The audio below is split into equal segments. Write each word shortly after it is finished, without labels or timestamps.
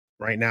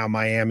Right now,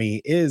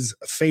 Miami is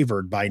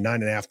favored by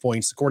 9.5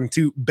 points. According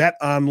to Bet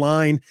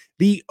Online,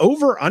 the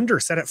over-under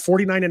set at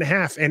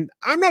 49.5. And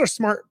I'm not a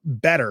smart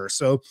bettor,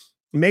 so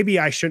maybe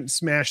I shouldn't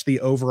smash the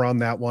over on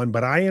that one,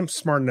 but I am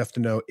smart enough to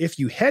know if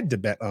you head to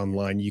Bet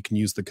Online, you can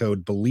use the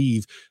code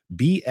BELIEVE,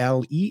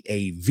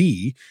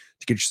 BLEAV,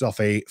 to get yourself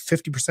a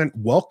 50%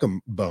 welcome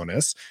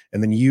bonus,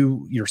 and then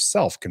you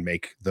yourself can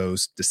make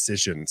those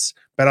decisions.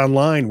 Bet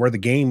Online, where the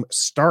game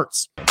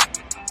starts.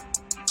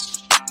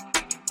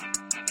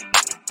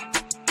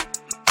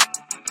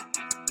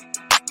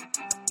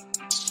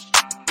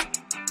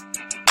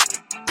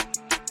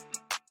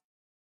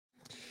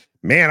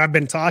 Man, I've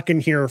been talking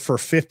here for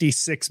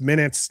 56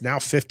 minutes, now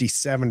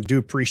 57. Do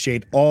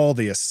appreciate all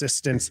the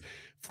assistance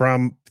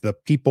from the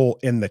people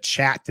in the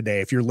chat today.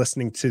 If you're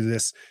listening to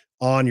this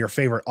on your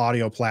favorite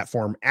audio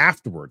platform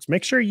afterwards,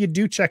 make sure you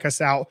do check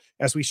us out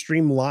as we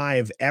stream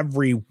live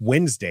every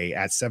Wednesday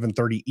at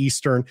 7:30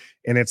 Eastern.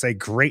 And it's a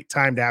great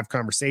time to have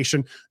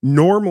conversation.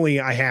 Normally,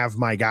 I have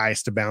my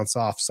guys to bounce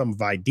off some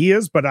of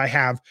ideas, but I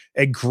have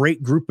a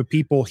great group of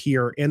people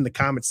here in the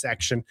comment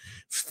section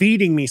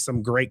feeding me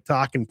some great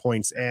talking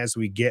points as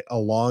we get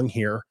along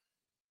here.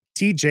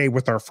 TJ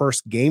with our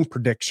first game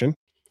prediction,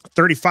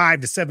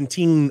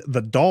 35-17,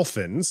 the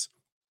Dolphins.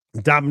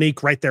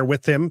 Dominique right there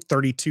with him,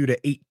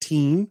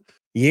 32-18.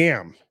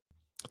 Yam,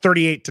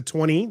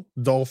 38-20,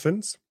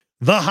 Dolphins.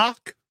 The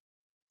Hawk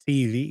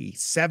TV,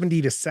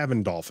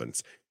 70-7,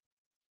 Dolphins.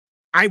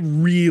 I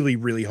really,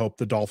 really hope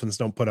the Dolphins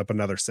don't put up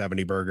another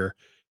 70 burger.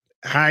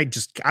 I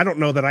don't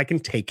know that I can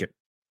take it.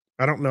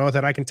 I don't know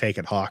that I can take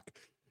it, Hawk.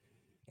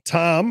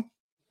 Tom,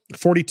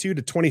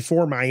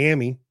 42-24,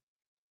 Miami.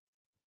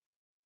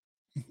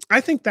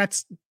 I think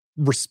that's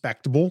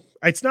respectable.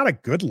 It's not a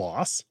good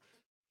loss,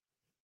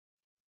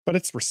 but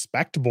it's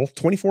respectable.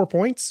 24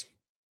 points.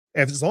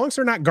 As long as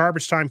they're not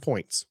garbage time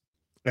points,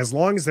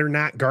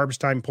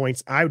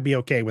 I would be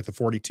okay with a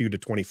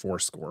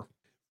 42-24 score.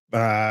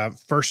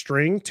 First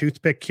string,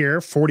 toothpick here,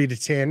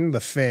 40-10,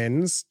 the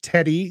Fins.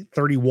 Teddy,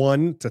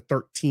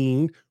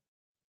 31-13.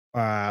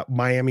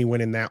 Miami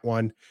winning that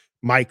one.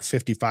 Mike,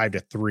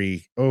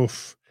 55-3.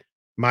 Oof.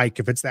 Mike,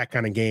 if it's that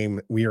kind of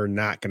game, we are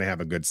not going to have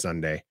a good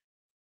Sunday.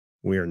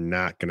 We are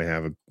not going to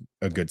have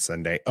a good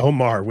Sunday.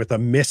 Omar with a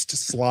missed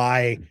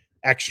Sly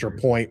extra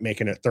point,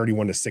 making it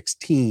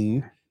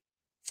 31-16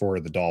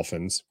 for the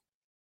Dolphins.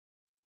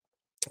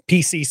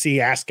 PCC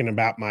asking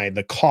about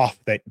the cough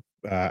that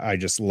I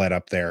just let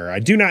up there. I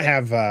do not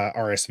have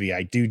RSV.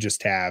 I do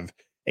just have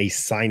a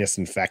sinus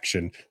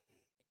infection.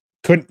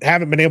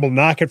 Haven't been able to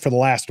knock it for the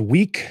last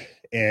week,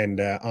 and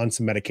on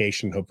some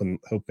medication,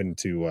 hoping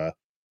to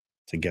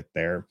get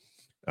there.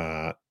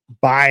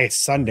 By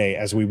Sunday,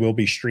 as we will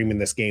be streaming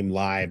this game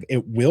live,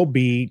 it will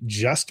be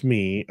just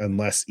me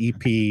unless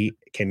EP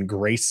can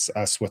grace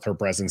us with her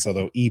presence,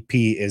 although EP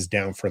is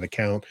down for the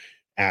count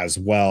as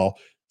well.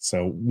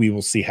 So we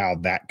will see how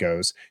that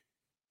goes.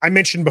 I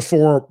mentioned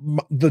before,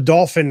 the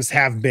Dolphins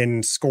have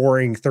been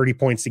scoring 30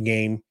 points a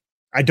game.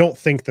 I don't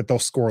think that they'll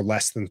score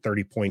less than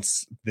 30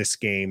 points this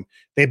game.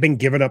 They've been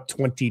giving up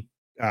 20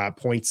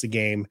 points a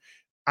game.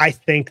 I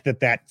think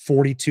that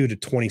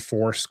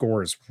 42-24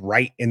 score is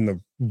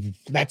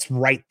that's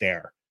right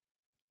there.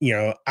 You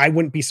know, I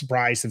wouldn't be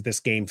surprised if this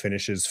game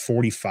finishes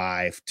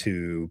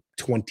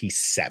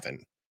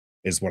 45-27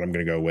 is what I'm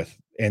going to go with.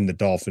 And the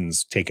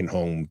Dolphins taking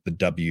home the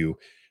W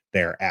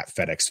there at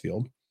FedEx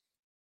Field.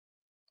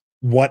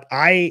 What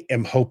I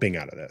am hoping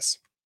out of this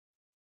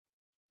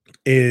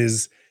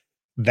is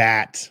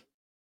that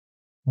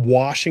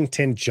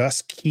Washington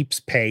just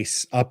keeps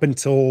pace up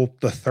until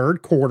the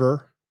third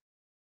quarter.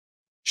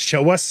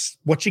 Show us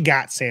what you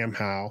got, Sam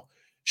Howell.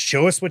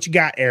 Show us what you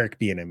got, Eric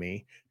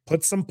Bieniemy.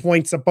 Put some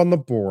points up on the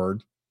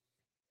board.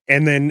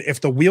 And then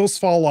if the wheels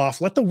fall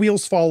off, let the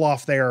wheels fall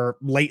off there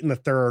late in the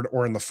third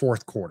or in the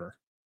fourth quarter.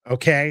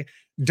 Okay?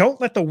 Don't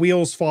let the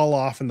wheels fall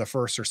off in the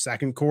first or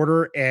second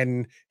quarter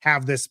and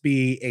have this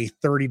be a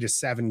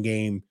 30-7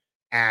 game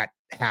at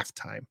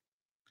halftime.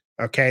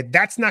 Okay?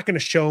 That's not going to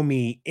show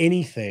me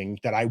anything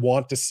that I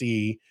want to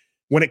see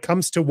when it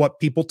comes to what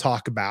people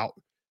talk about,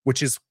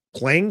 which is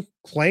playing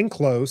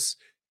close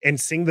and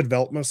seeing the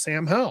development of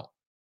Sam Howell.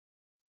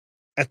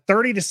 A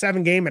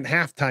 30-7 game at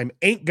halftime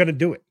ain't going to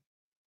do it.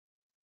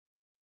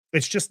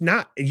 It's just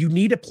not. You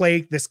need to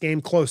play this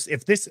game close.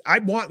 I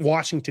want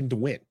Washington to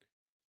win.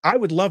 I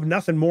would love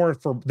nothing more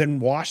than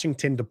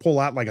Washington to pull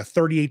out like a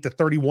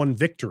 38-31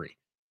 victory.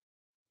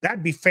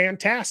 That'd be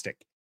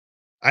fantastic.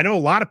 I know a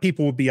lot of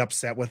people would be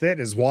upset with it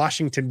as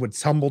Washington would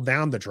tumble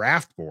down the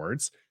draft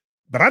boards,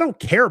 but I don't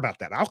care about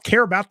that. I'll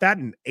care about that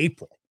in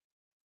April.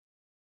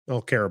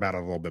 I'll care about it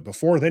a little bit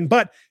before then,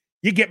 but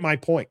you get my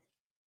point.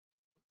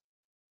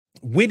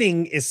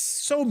 Winning is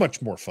so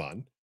much more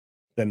fun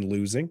than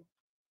losing.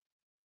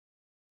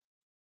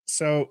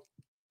 So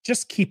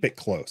just keep it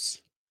close.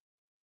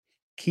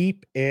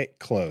 Keep it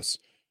close.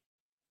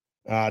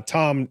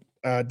 Tom,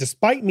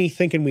 despite me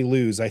thinking we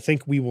lose, I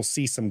think we will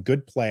see some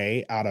good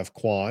play out of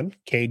Quan,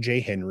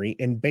 KJ Henry,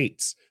 and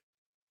Bates.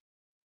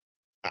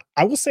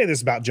 I will say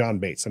this about John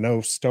Bates. I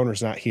know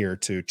Stoner's not here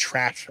to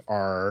trash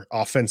our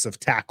offensive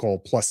tackle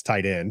plus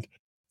tight end,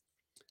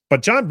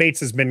 but John Bates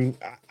has been,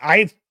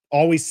 I've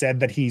always said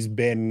that he's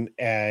been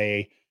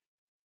a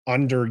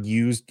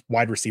underused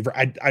wide receiver,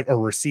 or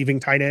receiving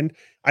tight end.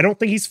 I don't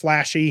think he's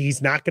flashy.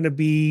 He's not going to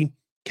be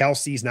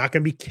Kelsey. He's not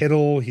going to be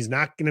Kittle. He's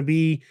not going to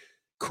be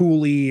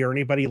Cooley or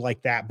anybody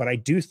like that. But I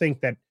do think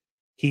that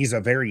he's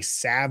a very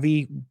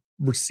savvy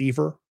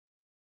receiver.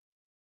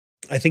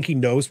 I think he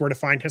knows where to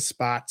find his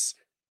spots,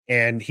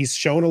 and he's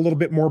shown a little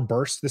bit more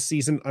burst this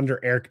season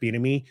under Eric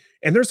Bieniemy.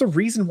 And there's a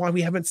reason why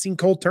we haven't seen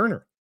Cole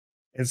Turner.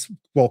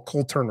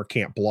 Cole Turner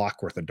can't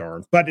block worth a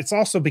darn, but it's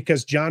also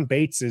because John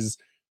Bates is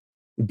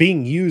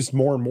being used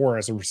more and more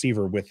as a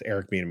receiver with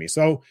Eric Bieniemy.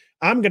 So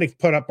I'm going to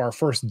put up our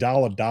first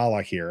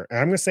dollar here, and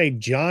I'm going to say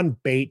John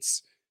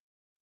Bates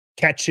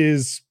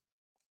catches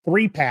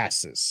 3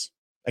 passes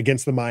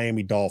against the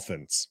Miami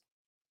Dolphins.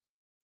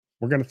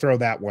 We're going to throw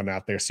that one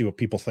out there, see what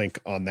people think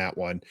on that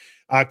one.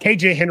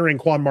 KJ Henry and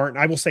Quan Martin.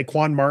 I will say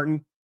Quan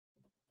Martin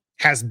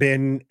has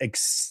been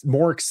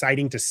more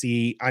exciting to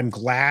see. I'm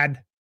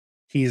glad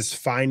he is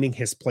finding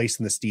his place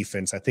in this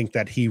defense. I think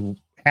that he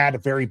had a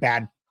very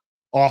bad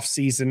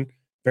offseason,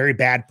 very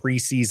bad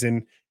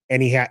preseason,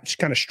 and he had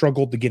kind of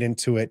struggled to get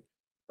into it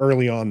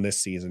early on this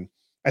season.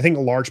 I think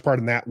a large part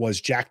of that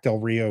was Jack Del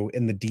Rio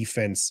in the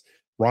defense,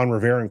 Ron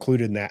Rivera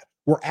included in that.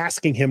 We're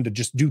asking him to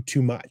just do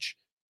too much.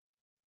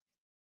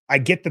 I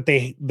get that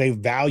they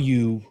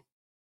value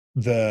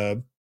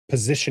the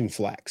position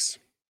flex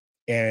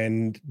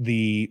and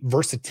the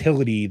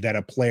versatility that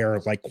a player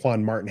like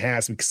Quan Martin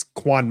has, because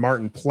Quan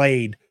Martin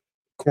played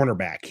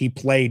cornerback, he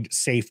played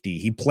safety,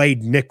 he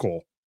played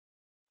nickel,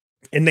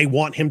 and they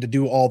want him to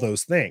do all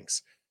those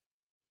things.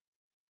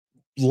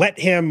 Let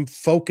him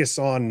focus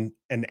on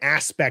an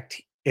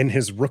aspect in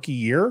his rookie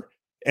year,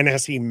 and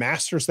as he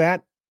masters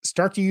that,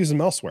 start to use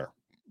him elsewhere.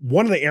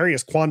 One of the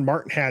areas Quan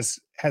Martin has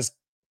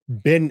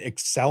been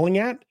excelling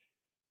at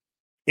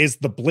is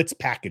the blitz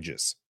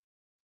packages.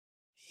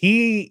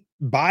 He,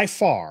 by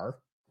far,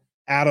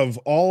 out of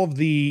all of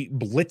the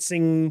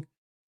blitzing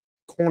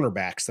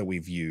cornerbacks that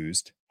we've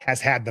used, has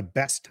had the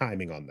best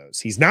timing on those.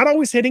 He's not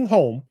always hitting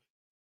home,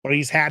 but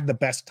he's had the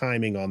best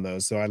timing on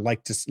those. So I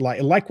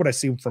like what I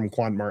see from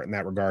Quan Martin in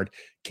that regard.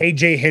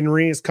 KJ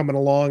Henry is coming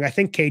along. I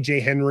think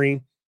KJ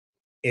Henry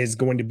is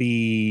going to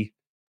be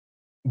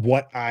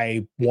what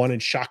I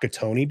wanted Shaka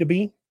Toney to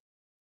be,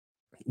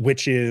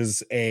 which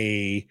is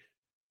a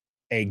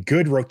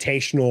good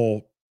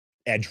rotational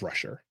edge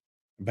rusher.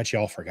 I bet you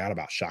all forgot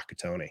about Shaka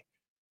Toney.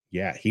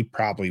 Yeah, he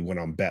probably went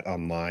on Bet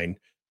Online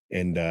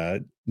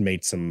and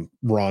made some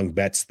wrong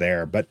bets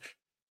there. But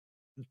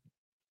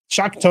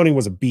Shaka Toney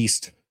was a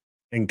beast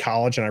in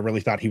college, and I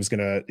really thought he was going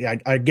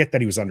to – I get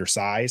that he was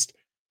undersized.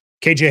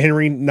 KJ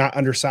Henry, not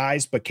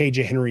undersized, but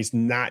KJ Henry's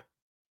not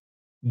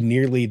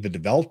nearly the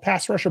developed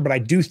pass rusher, but I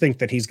do think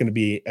that he's going to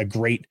be a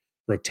great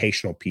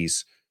rotational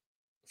piece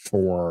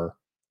for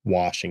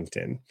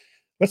Washington.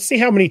 Let's see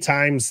how many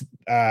times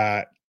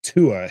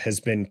Tua has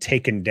been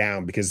taken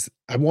down, because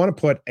I want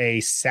to put a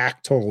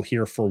sack total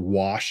here for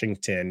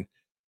Washington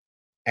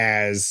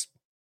as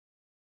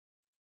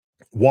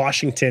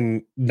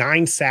Washington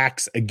 9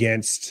 sacks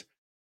against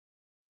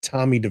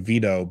Tommy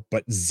DeVito,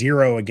 but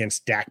 0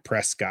 against Dak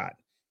Prescott.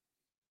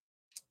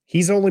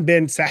 He's only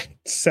been sacked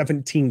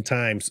 17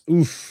 times.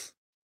 Oof.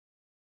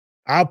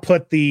 I'll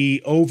put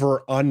the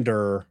over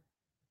under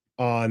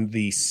on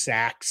the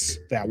sacks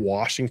that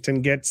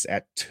Washington gets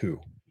at 2.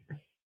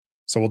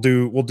 So we'll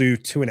do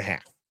 2.5.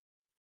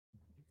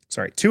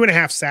 Sorry,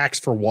 2.5 sacks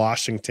for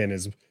Washington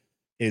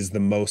is the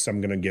most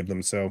I'm going to give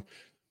them. So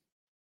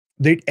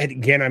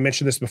again, I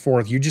mentioned this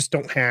before. You just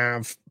don't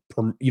have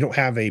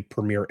a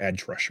premier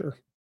edge rusher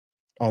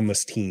on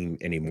this team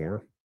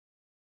anymore.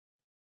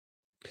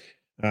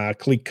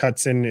 Cleek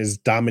Hudson is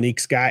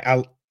Dominique's guy.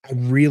 I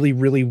really,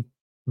 really,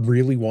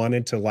 really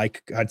wanted to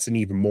like Hudson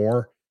even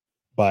more,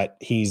 but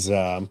he's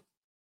I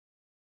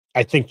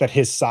think that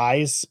his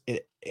size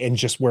and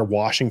just where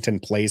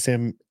Washington plays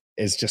him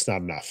is just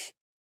not enough.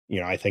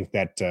 I think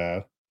that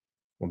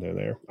well, they're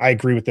there. I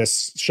agree with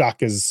this.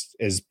 Shock is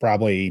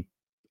probably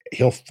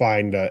he'll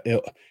find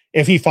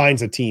if he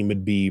finds a team,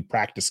 it'd be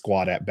practice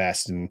squad at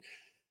best, and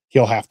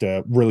he'll have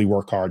to really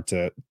work hard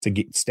to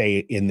stay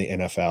in the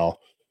NFL.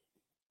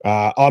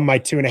 On my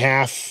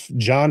 2.5,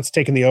 John's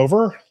taking the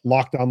over.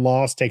 Locked on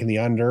Laws taking the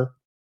under.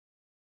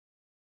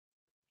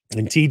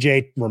 And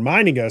TJ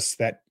reminding us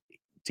that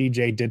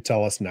TJ did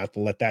tell us not to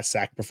let that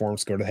sack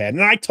performance go to the head.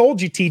 And I told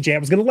you, TJ, I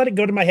was going to let it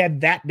go to my head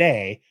that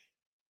day,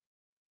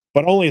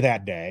 but only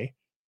that day.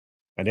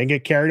 I didn't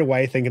get carried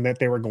away thinking that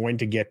they were going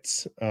to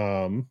get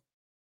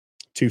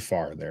too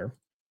far there.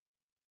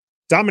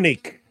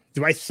 Dominique,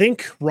 do I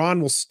think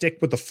Ron will stick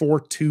with the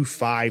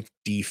 4-2-5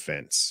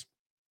 defense?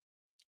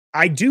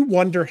 I do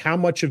wonder how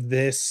much of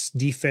this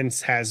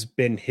defense has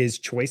been his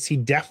choice. He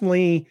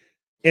definitely,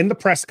 in the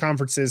press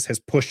conferences, has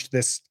pushed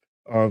this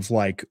of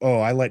like, oh,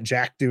 I let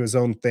Jack do his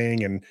own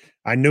thing, and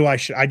I knew I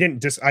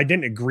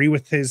didn't agree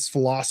with his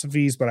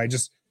philosophies, but I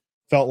just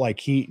felt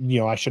like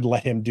I should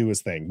let him do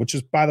his thing, which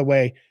is, by the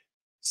way,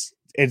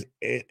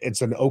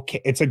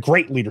 it's a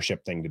great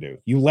leadership thing to do.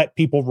 You let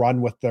people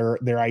run with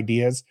their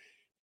ideas.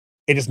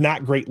 It is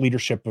not great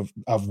leadership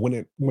of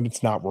when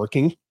it's not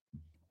working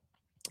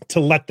to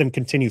let them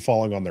continue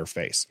falling on their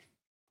face.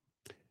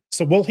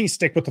 So will he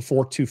stick with the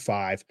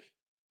 4-2-5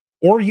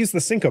 or use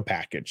the Cinco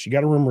package? You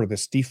got to remember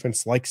this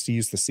defense likes to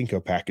use the Cinco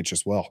package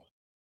as well.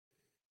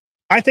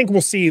 I think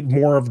we'll see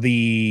more of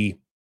the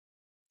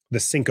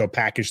Cinco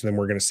package than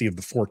we're going to see of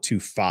the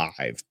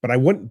 4-2-5, but I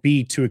wouldn't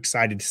be too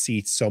excited to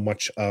see so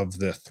much of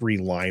the 3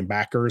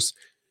 linebackers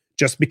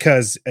just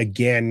because,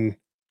 again,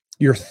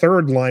 your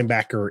third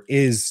linebacker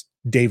is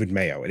David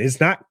Mayo. It is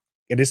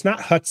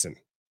not Hudson.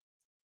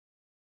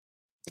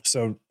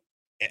 So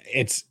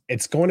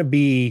it's going to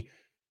be,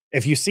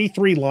 if you see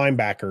 3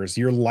 linebackers,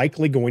 you're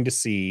likely going to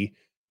see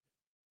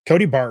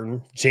Cody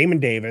Barton, Jamin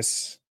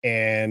Davis,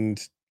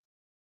 and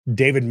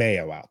David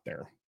Mayo out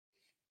there.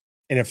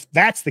 And if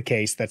that's the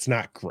case, that's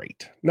not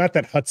great. Not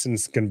that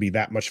Hudson's going to be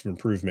that much of an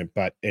improvement,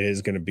 but it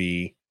is going to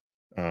be,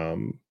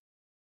 and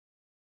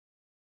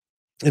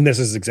this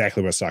is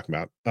exactly what I was talking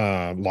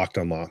about, Locked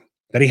on Law,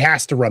 that he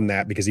has to run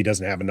that because he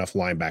doesn't have enough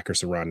linebackers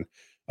to run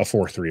a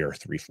 4-3 or a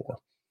 3-4.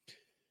 All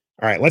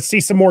right, let's see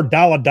some more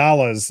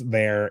dollars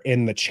there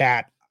in the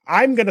chat.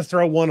 I'm going to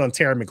throw one on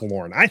Terry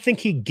McLaurin. I think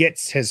he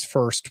gets his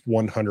first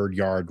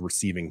 100-yard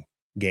receiving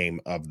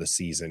game of the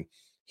season.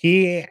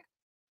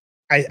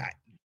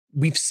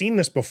 We've seen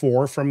this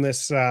before from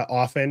this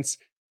offense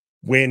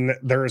when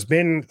there's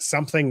been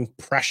something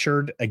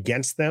pressured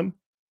against them.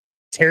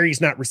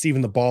 Terry's not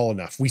receiving the ball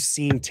enough. We've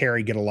seen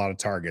Terry get a lot of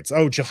targets.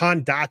 Oh,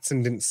 Jahan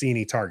Dotson didn't see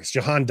any targets.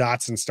 Jahan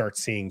Dotson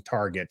starts seeing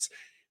targets.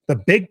 The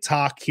big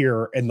talk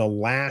here in the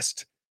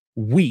last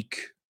week,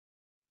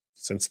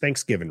 since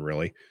Thanksgiving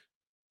really,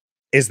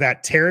 is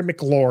that Terry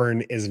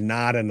McLaurin is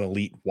not an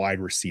elite wide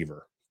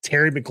receiver.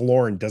 Terry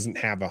McLaurin doesn't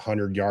have a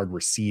 100-yard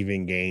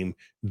receiving game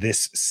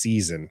this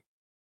season.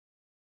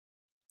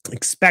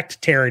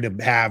 Expect Terry to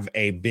have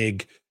a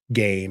big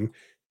game.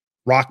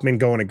 Rockman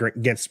going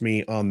against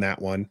me on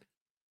that one.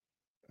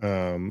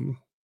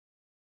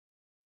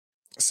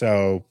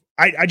 So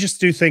I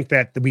just do think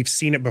that we've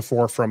seen it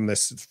before from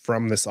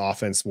this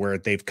offense where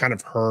they've kind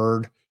of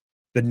heard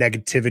the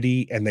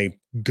negativity and they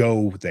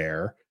go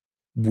there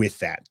with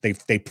that.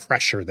 They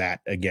pressure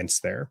that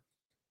against there.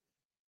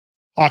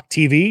 Hawk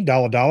TV,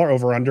 $,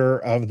 over under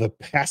of the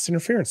pass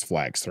interference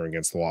flags thrown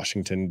against the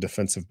Washington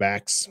defensive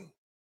backs.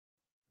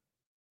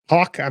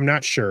 Hawk, I'm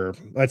not sure.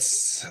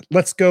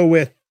 Let's go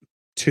with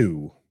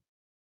 2.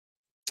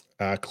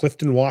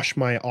 Clifton wash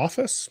my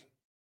office.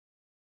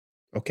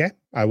 Okay,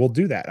 I will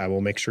do that. I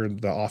will make sure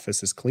the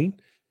office is clean.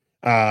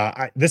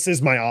 This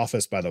is my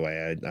office, by the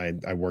way.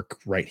 I work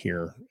right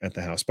here at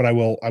the house, but I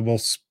will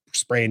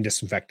spray and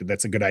disinfect it.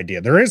 That's a good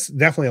idea. There is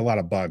definitely a lot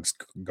of bugs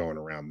going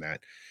around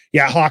that.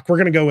 Yeah, Hawk, we're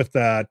going to go with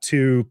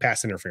 2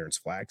 pass interference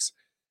flags.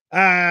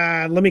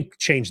 Let me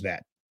change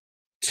that.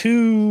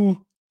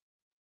 2,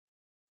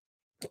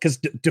 because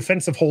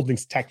defensive holding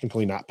is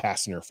technically not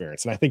pass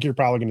interference. And I think you're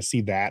probably going to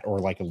see that or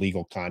like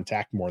illegal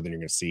contact more than you're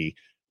going to see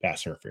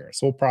pass interference.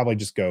 So we'll probably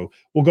just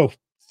we'll go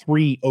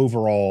 3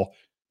 overall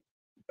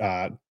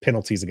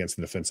penalties against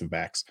the defensive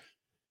backs.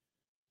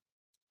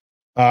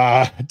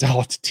 $1 to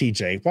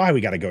TJ. Why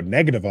we got to go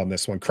negative on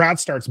this one? Crowd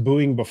starts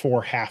booing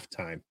before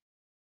halftime.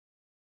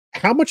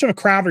 How much of a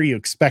crowd are you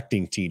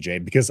expecting,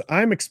 TJ? Because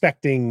I'm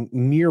expecting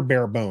near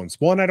bare bones.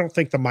 One, I don't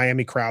think the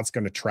Miami crowd's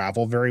going to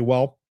travel very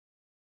well.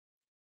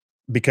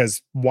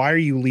 Because why are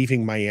you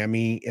leaving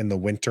Miami in the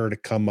winter to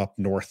come up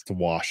north to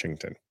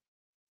Washington?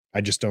 I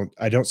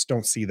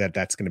don't see that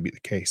that's going to be the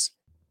case.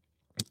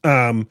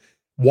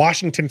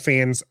 Washington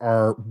fans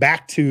are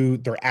back to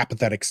their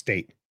apathetic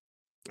state.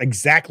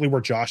 Exactly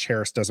where Josh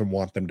Harris doesn't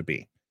want them to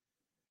be.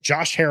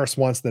 Josh Harris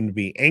wants them to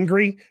be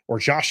angry, or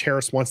Josh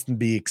Harris wants them to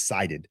be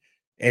excited.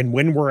 And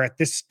when we're at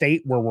this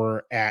state where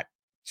we're at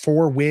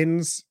 4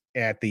 wins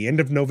at the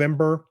end of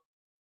November,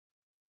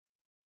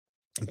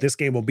 this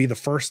game will be the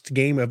first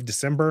game of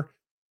December,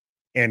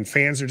 and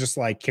fans are just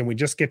like, can we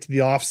just get to the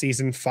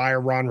offseason,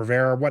 fire Ron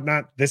Rivera,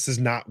 whatnot? This is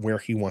not where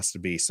he wants to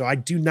be. So I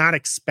do not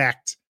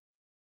expect,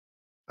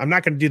 I'm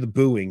not going to do the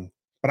booing,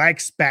 but I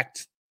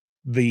expect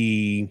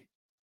FedEx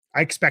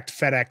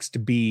to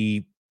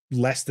be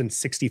less than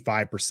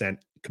 65%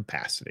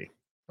 capacity.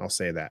 I'll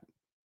say that.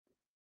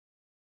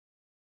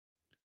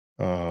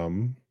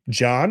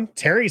 John,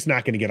 Terry's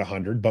not going to get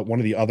 100, but one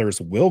of the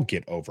others will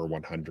get over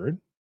 100.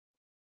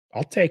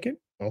 I'll take it.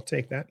 I'll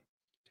take that.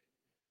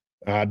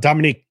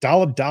 Dominique,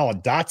 $,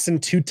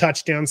 Dotson 2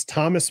 touchdowns,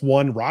 Thomas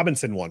 1,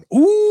 Robinson 1.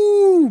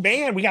 Ooh,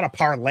 man, we got a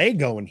parlay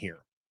going here.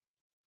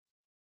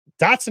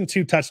 Dotson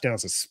 2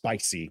 touchdowns is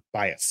spicy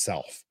by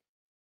itself.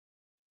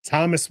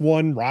 Thomas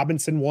 1,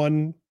 Robinson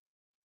 1.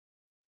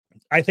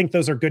 I think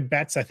those are good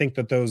bets. I think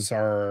that those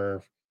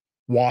are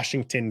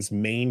Washington's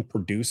main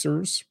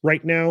producers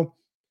right now.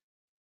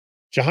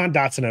 Jahan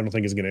Dotson, I don't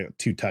think is going to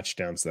 2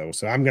 touchdowns though.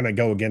 So I'm going to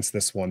go against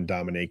this one,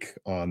 Dominique,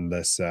 on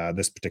this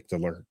this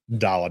particular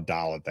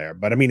 $1 there.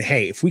 But I mean,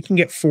 hey, if we can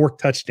get 4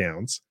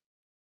 touchdowns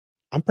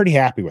I'm pretty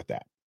happy with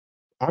that.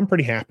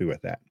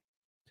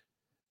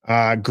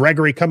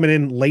 Gregory coming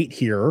in late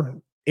here.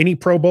 Any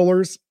Pro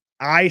Bowlers?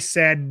 I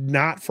said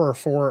not for a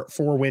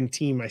four win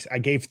team. I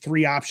gave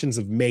three options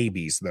of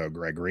maybes though,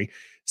 Gregory.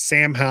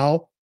 Sam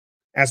Howell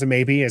as a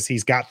maybe, as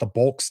he's got the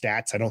bulk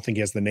stats. I don't think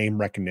he has the name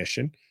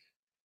recognition.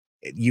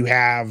 You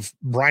have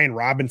Brian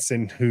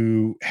Robinson,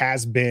 who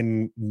has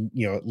been,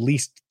 at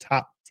least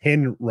top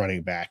 10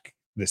 running back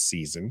this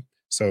season.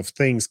 So if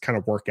things kind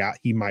of work out,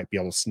 he might be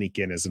able to sneak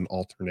in as an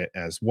alternate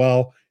as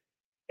well.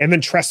 And then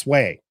Tress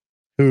Way,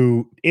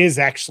 who is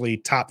actually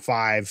top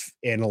 5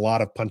 in a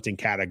lot of punting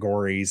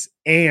categories.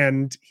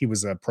 And he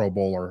was a Pro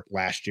Bowler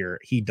last year.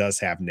 He does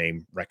have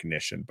name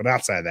recognition. But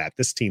outside of that,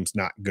 this team's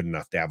not good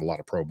enough to have a lot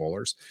of Pro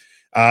Bowlers.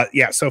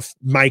 So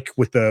Mike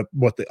with the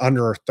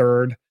under a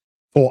third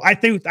full, I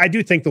do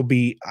think there'll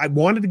be, I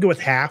wanted to go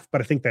with half,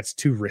 but I think that's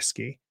too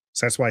risky.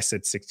 So that's why I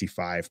said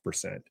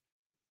 65%.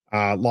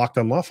 Locked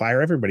on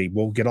Lawfire, everybody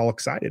will get all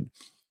excited.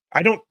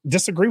 I don't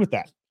disagree with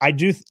that. I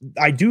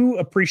do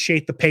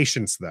appreciate the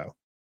patience though.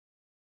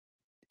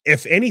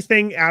 If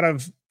anything out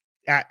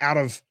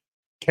of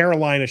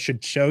Carolina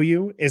should show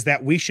you is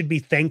that we should be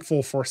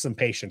thankful for some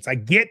patience. I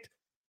get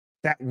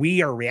that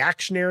we are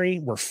reactionary,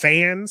 we're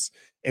fans,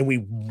 and we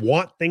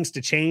want things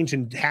to change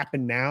and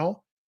happen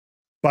now.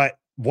 But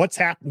what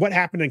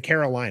happened in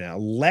Carolina?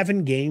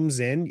 11 games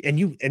in, and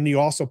you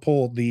also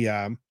pulled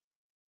the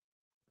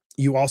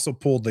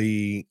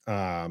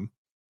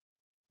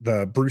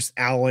Bruce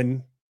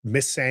Allen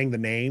missaying the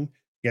name.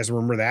 You guys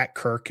remember that?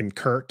 Kirk and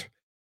Kurt.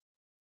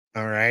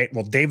 All right.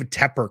 Well, David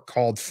Tepper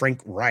called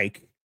Frank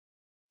Reich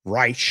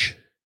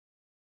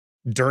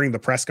during the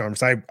press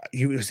conference.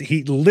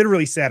 He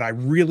literally said, "I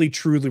really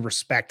truly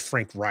respect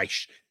Frank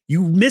Reich."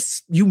 You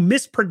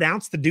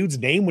mispronounce the dude's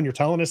name when you're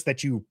telling us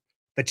that you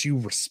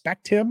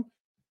respect him.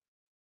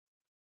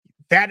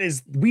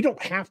 We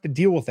don't have to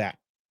deal with that.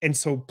 And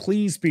so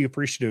please be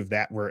appreciative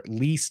that we're at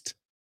least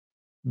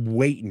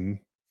waiting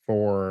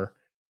for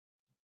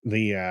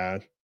the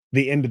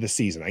end of the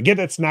season. I get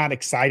it's not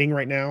exciting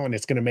right now, and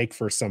it's going to make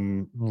for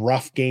some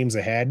rough games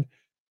ahead,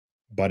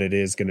 but it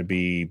is going to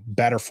be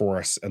better for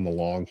us in the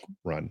long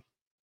run.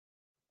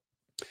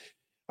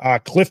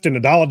 Clifton,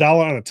 $1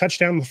 on a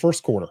touchdown in the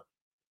first quarter.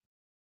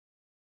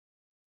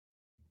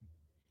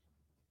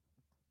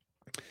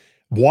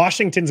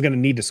 Washington's going to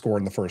need to score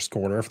in the first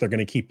quarter if they're going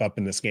to keep up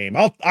in this game.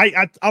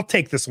 I'll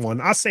take this one.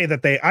 I'll say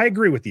that I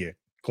agree with you,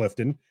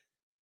 Clifton.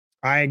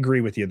 I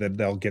agree with you that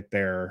they'll get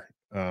their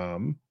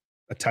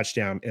a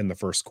touchdown in the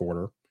first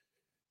quarter.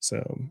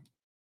 So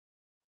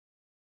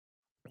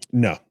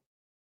no,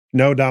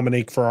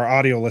 Dominique, for our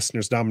audio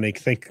listeners, Dominique,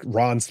 think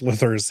Ron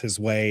slithers his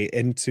way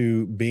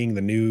into being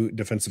the new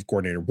defensive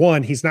coordinator.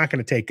 One, he's not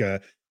going to take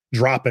a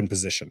drop in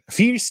position. If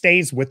he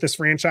stays with this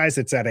franchise,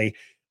 it's at a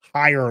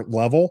higher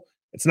level.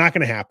 It's not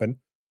going to happen.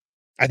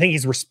 I think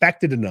he's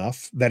respected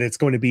enough that it's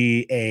going to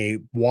be a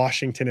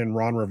Washington and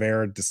Ron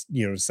Rivera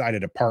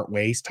decided to part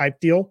ways type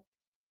deal.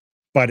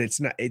 But it's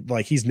not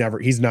he's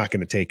not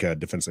going to take a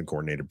defensive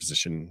coordinator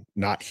position.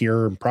 Not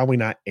here, probably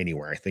not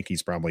anywhere. I think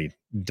he's probably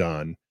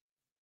done.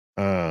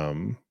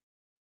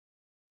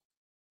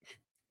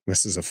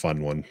 This is a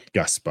fun one.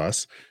 Gus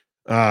Bus.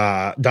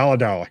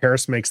 Dollar.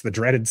 Harris makes the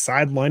dreaded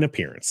sideline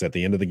appearance at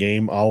the end of the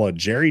game, a la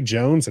Jerry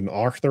Jones and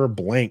Arthur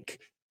Blank,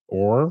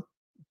 or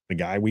the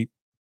guy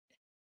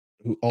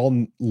who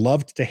all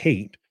loved to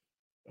hate.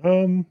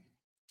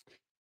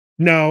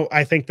 No,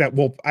 I think that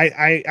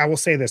I will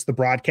say this. The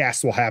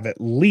broadcast will have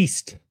at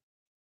least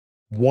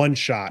one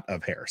shot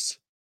of Harris.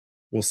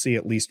 We'll see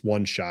at least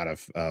one shot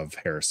of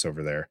Harris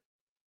over there.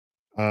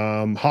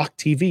 Hawk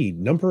TV,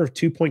 number of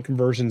 2-point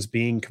conversions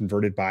being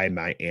converted by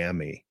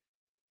Miami.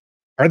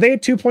 Are they a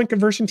 2-point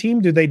conversion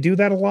team? Do they do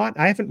that a lot?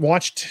 I haven't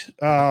watched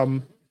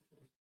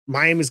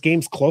Miami's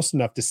games close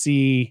enough to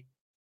see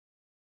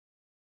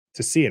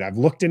it. I've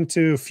looked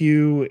into a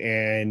few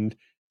and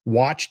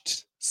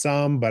watched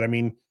some, but I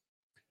mean,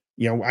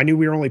 I knew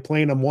we were only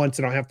playing them once.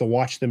 I don't have to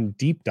watch them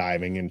deep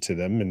diving into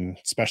them, and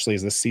especially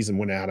as this season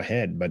went out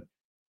ahead. But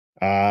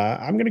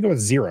I'm going to go with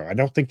 0. I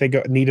don't think they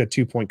need a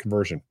 2-point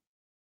conversion.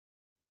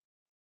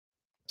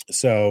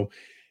 So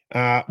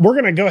we're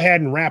going to go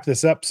ahead and wrap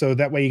this up so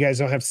that way you guys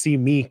don't have to see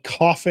me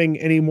coughing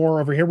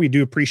anymore over here. We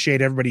do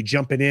appreciate everybody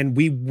jumping in.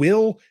 We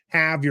will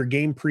have your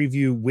game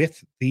preview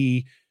with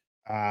the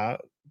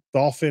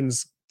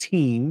Dolphins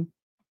team,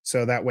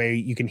 so that way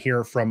you can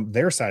hear from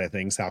their side of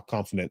things how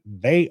confident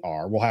they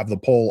are. We'll have the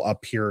poll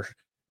up here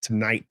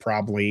tonight,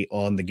 probably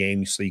on the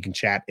game, so you can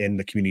chat in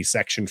the community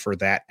section for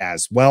that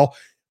as well.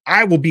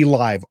 I will be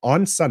live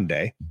on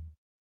Sunday,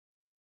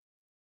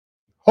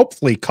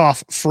 hopefully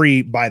cough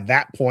free by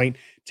that point,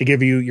 to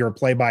give you your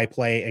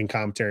play-by-play and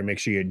commentary. Make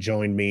sure you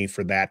join me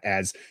for that,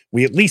 as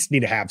we at least need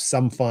to have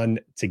some fun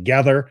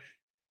together.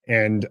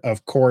 And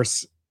of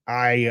course,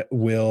 I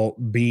will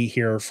be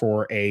here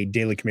for a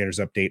Daily Commanders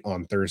update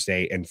on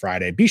Thursday and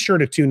Friday. Be sure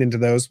to tune into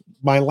those.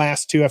 My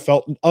last two, I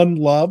felt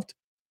unloved,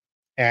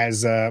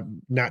 as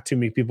not too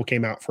many people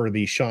came out for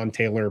the Sean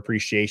Taylor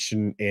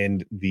appreciation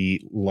and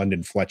the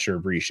London Fletcher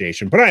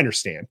appreciation, but I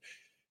understand.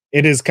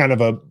 it is kind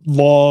of a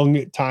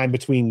long time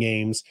between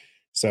games.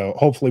 So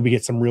hopefully we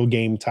get some real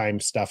game time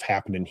stuff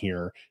happening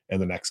here in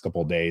the next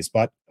couple of days.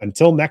 But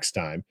until next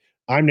time,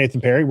 I'm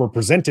Nathan Perry. We're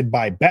presented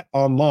by Bet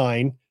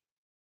Online,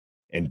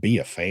 and be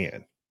a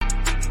fan.